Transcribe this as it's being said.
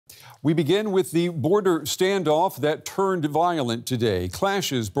We begin with the border standoff that turned violent today.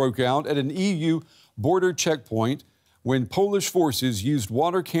 Clashes broke out at an EU border checkpoint when Polish forces used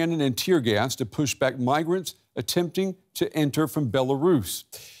water cannon and tear gas to push back migrants attempting to enter from Belarus.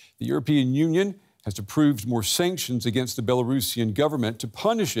 The European Union has approved more sanctions against the Belarusian government to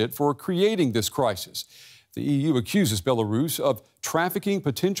punish it for creating this crisis. The EU accuses Belarus of trafficking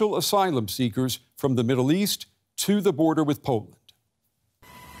potential asylum seekers from the Middle East to the border with Poland.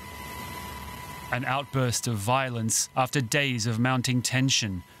 An outburst of violence after days of mounting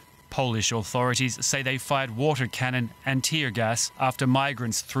tension. Polish authorities say they fired water cannon and tear gas after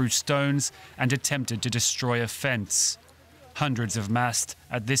migrants threw stones and attempted to destroy a fence. Hundreds have massed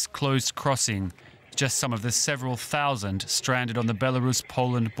at this closed crossing, just some of the several thousand stranded on the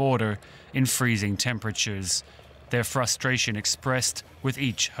Belarus-Poland border in freezing temperatures. Their frustration expressed with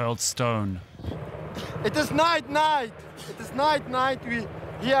each hurled stone. It is night. It is night. We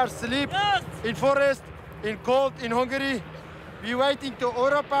here sleep in forest, in cold, in Hungary. We waiting to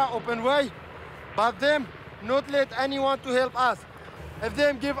Europa open way, but them not let anyone to help us. If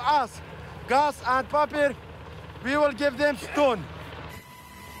them give us gas and paper, we will give them stone.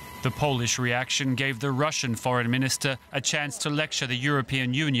 The Polish reaction gave the Russian foreign minister a chance to lecture the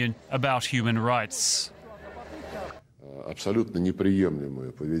European Union about human rights.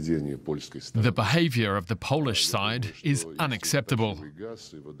 The behavior of the Polish side is unacceptable.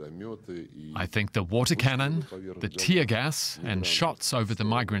 I think the water cannon, the tear gas and shots over the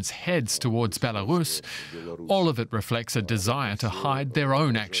migrants' heads towards Belarus, all of it reflects a desire to hide their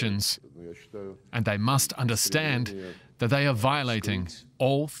own actions. And they must understand that they are violating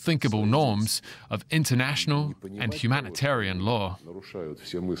all thinkable norms of international and humanitarian law.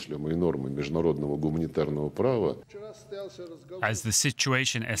 As the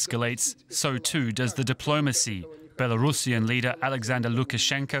situation escalates, so too does the diplomacy. Belarusian leader Alexander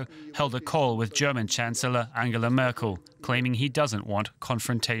Lukashenko held a call with German Chancellor Angela Merkel, claiming he doesn't want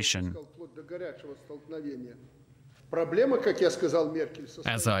confrontation.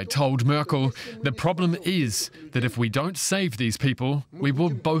 As I told Merkel, the problem is that if we don't save these people, we will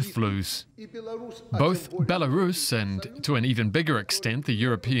both lose. Both Belarus and, to an even bigger extent, the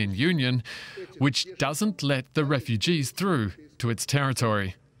European Union, which doesn't let the refugees through to its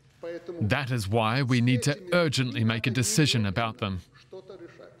territory. That is why we need to urgently make a decision about them.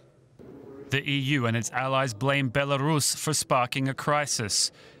 The EU and its allies blame Belarus for sparking a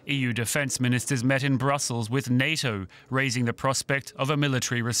crisis. EU defence ministers met in Brussels with NATO, raising the prospect of a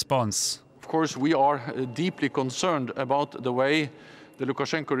military response. Of course, we are deeply concerned about the way the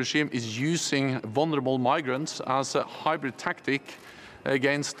Lukashenko regime is using vulnerable migrants as a hybrid tactic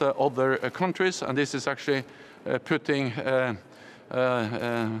against other countries, and this is actually putting the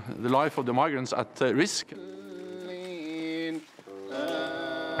life of the migrants at risk.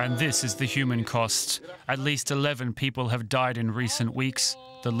 And this is the human cost. At least 11 people have died in recent weeks.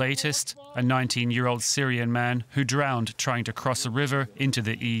 The latest, a 19-year-old Syrian man who drowned trying to cross a river into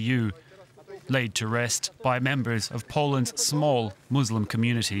the EU, laid to rest by members of Poland's small Muslim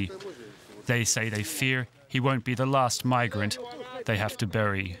community. They say they fear he won't be the last migrant they have to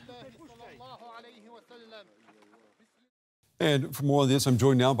bury. And for more on this, I'm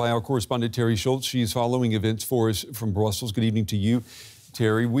joined now by our correspondent Terry Schultz. She's following events for us from Brussels. Good evening to you,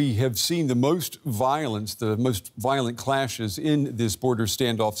 Terry. We have seen the most violence, the most violent clashes in this border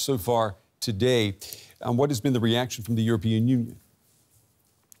standoff so far today. What has been the reaction from the European Union?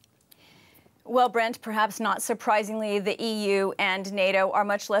 Well, Brent, perhaps not surprisingly, the EU and NATO are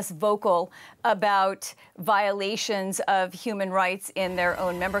much less vocal about violations of human rights in their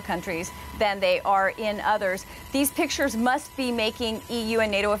own member countries than they are in others. These pictures must be making EU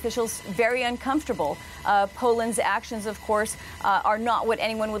and NATO officials very uncomfortable. Poland's actions, of course, are not what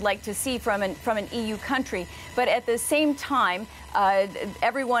anyone would like to see from an EU country. But at the same time,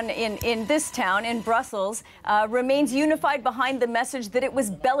 everyone in this town, in Brussels, remains unified behind the message that it was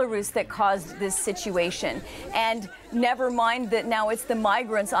Belarus that caused this situation. And never mind that now it's the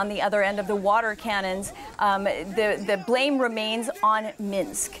migrants on the other end of the water cannons. The blame remains on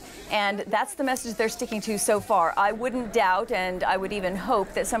Minsk. And that's the message they're sticking to so far. I wouldn't doubt, and I would even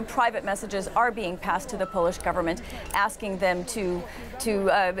hope, that some private messages are being passed to the Polish government, asking them to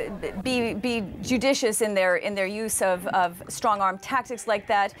be judicious in their use of strong-arm tactics like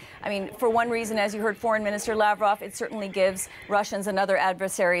that. I mean, for one reason, as you heard Foreign Minister Lavrov, it certainly gives Russians and other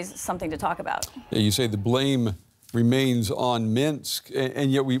adversaries something to talk about. Yeah, you say the blame remains on Minsk,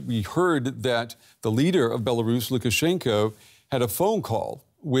 and yet we heard that the leader of Belarus, Lukashenko, had a phone call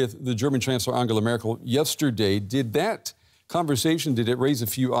with the German Chancellor Angela Merkel yesterday. Did that conversation, did it raise a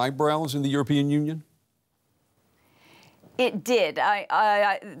few eyebrows in the European Union? It did.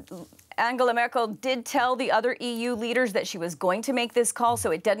 Angela Merkel did tell the other EU leaders that she was going to make this call, so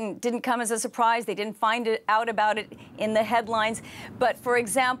it didn't come as a surprise. They didn't find out about it in the headlines. But, for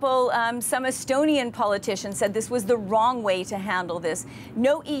example, some Estonian politicians said this was the wrong way to handle this.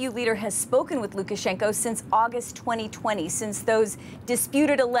 No EU leader has spoken with Lukashenko since August 2020, since those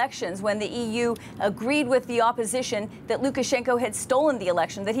disputed elections when the EU agreed with the opposition that Lukashenko had stolen the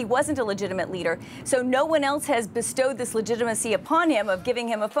election, that he wasn't a legitimate leader. So no one else has bestowed this legitimacy upon him of giving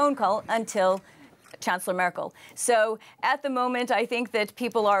him a phone call until Chancellor Merkel. So at the moment, I think that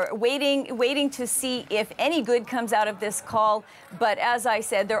people are waiting to see if any good comes out of this call. But as I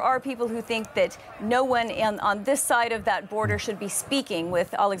said, there are people who think that no one on this side of that border should be speaking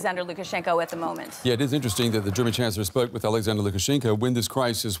with Alexander Lukashenko at the moment. Yeah, it is interesting that the German Chancellor spoke with Alexander Lukashenko when this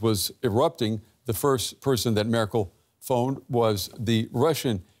crisis was erupting. The first person that Merkel phoned was the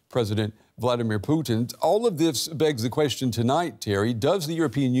Russian President Vladimir Putin. All of this begs the question tonight, Terry, does the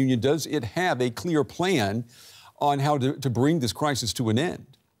European Union, does it have a clear plan on how to bring this crisis to an end?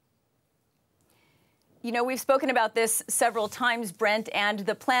 You know, we've spoken about this several times, Brent, and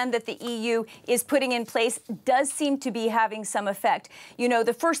the plan that the EU is putting in place does seem to be having some effect. You know,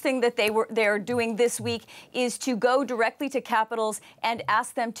 the first thing that they're doing this week is to go directly to capitals and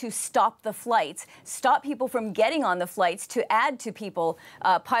ask them to stop the flights, stop people from getting on the flights, to add to people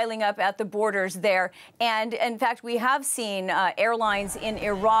piling up at the borders there. And in fact, we have seen airlines in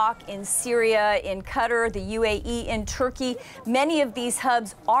Iraq, in Syria, in Qatar, the UAE, in Turkey. Many of these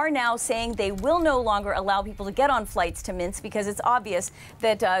hubs are now saying they will no longer allow people to get on flights to Minsk because it's obvious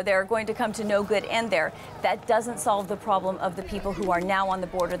that they're going to come to no good end there. That doesn't solve the problem of the people who are now on the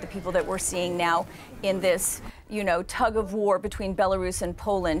border, the people that we're seeing now in this, you know, tug of war between Belarus and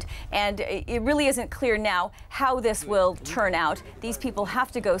Poland. And it really isn't clear now how this will turn out. These people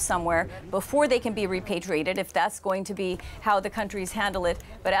have to go somewhere before they can be repatriated, if that's going to be how the countries handle it.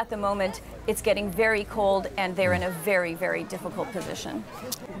 But at the moment, it's getting very cold, and they're in a very, very difficult position.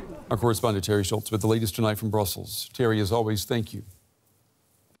 Our correspondent Terry Schultz with the latest tonight from Brussels. Terry, as always, thank you.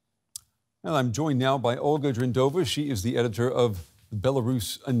 Well, I'm joined now by Olga Drindova. She is the editor of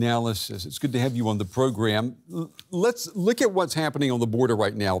Belarus Analysis. It's good to have you on the program. Let's look at what's happening on the border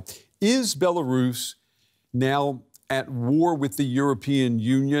right now. Is Belarus now at war with the European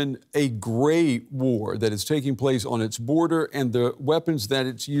Union, a gray war that is taking place on its border, and the weapons that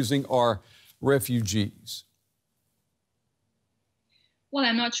it's using are refugees? Well,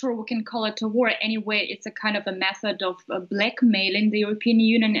 I'm not sure we can call it a war. Anyway, it's a kind of a method of blackmailing the European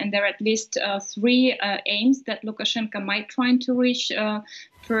Union, and there are at least three aims that Lukashenko might try to reach.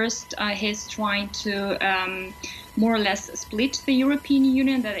 First, he's trying to more or less split the European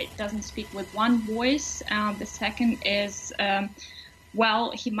Union, that it doesn't speak with one voice. The second is,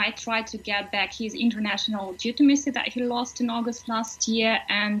 well, he might try to get back his international legitimacy that he lost in August last year,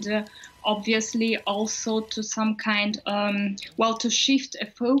 and obviously also to some kind, well, to shift a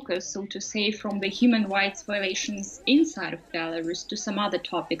focus, so to say, from the human rights violations inside of Belarus to some other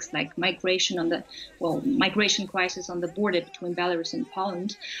topics like migration migration crisis on the border between Belarus and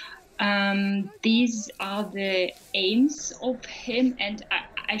Poland. These are the aims of him, and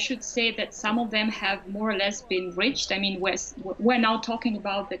I should say that some of them have more or less been reached. I mean, we're now talking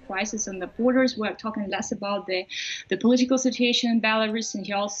about the crisis on the borders. We're talking less about the political situation in Belarus, and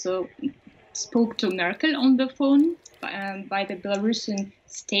he also spoke to Merkel on the phone by the Belarusian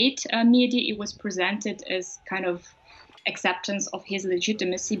state media. It was presented as kind of acceptance of his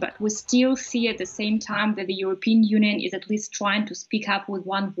legitimacy, but we still see at the same time that the European Union is at least trying to speak up with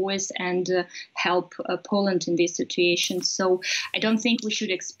one voice and help Poland in this situation. So I don't think we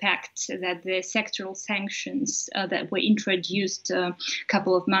should expect that the sectoral sanctions that were introduced a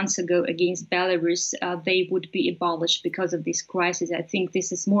couple of months ago against Belarus, they would be abolished because of this crisis. I think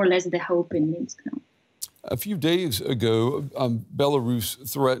this is more or less the hope in Minsk now. A few days ago,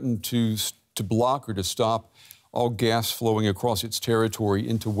 Belarus threatened to block or to stop all gas flowing across its territory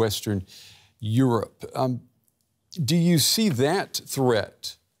into Western Europe. Do you see that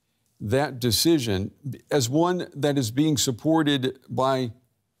threat, that decision, as one that is being supported by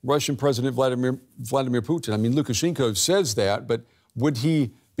Russian President Vladimir Putin? I mean, Lukashenko says that, but would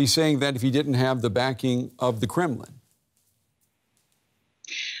he be saying that if he didn't have the backing of the Kremlin?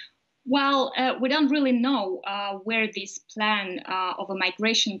 Well, we don't really know where this plan of a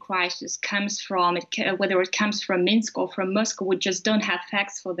migration crisis comes from, whether it comes from Minsk or from Moscow. We just don't have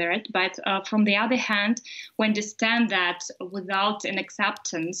facts for that. But from the other hand, we understand that without an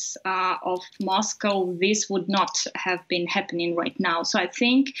acceptance of Moscow, this would not have been happening right now. So I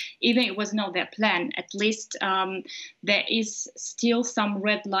think even it was not their plan, at least there is still some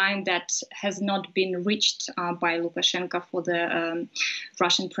red line that has not been reached by Lukashenko for the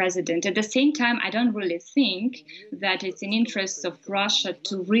Russian president. At the same time, I don't really think that it's in interest of Russia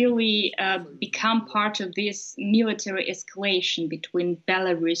to really become part of this military escalation between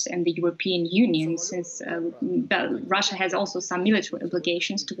Belarus and the European Union, since Russia has also some military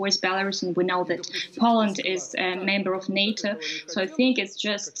obligations towards Belarus, and we know that Poland is a member of NATO. So I think it's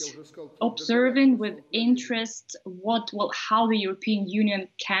just observing with interest how the European Union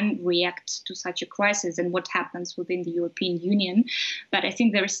can react to such a crisis and what happens within the European Union. But I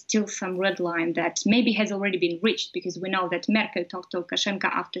think there is still some red line that maybe has already been reached, because we know that Merkel talked to Lukashenko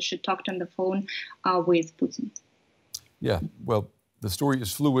after she talked on the phone with Putin. Yeah, well, the story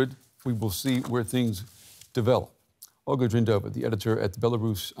is fluid. We will see where things develop. Olga Drindova, the editor at the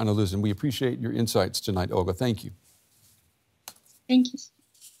Belarus Analyst, we appreciate your insights tonight, Olga. Thank you. Thank you.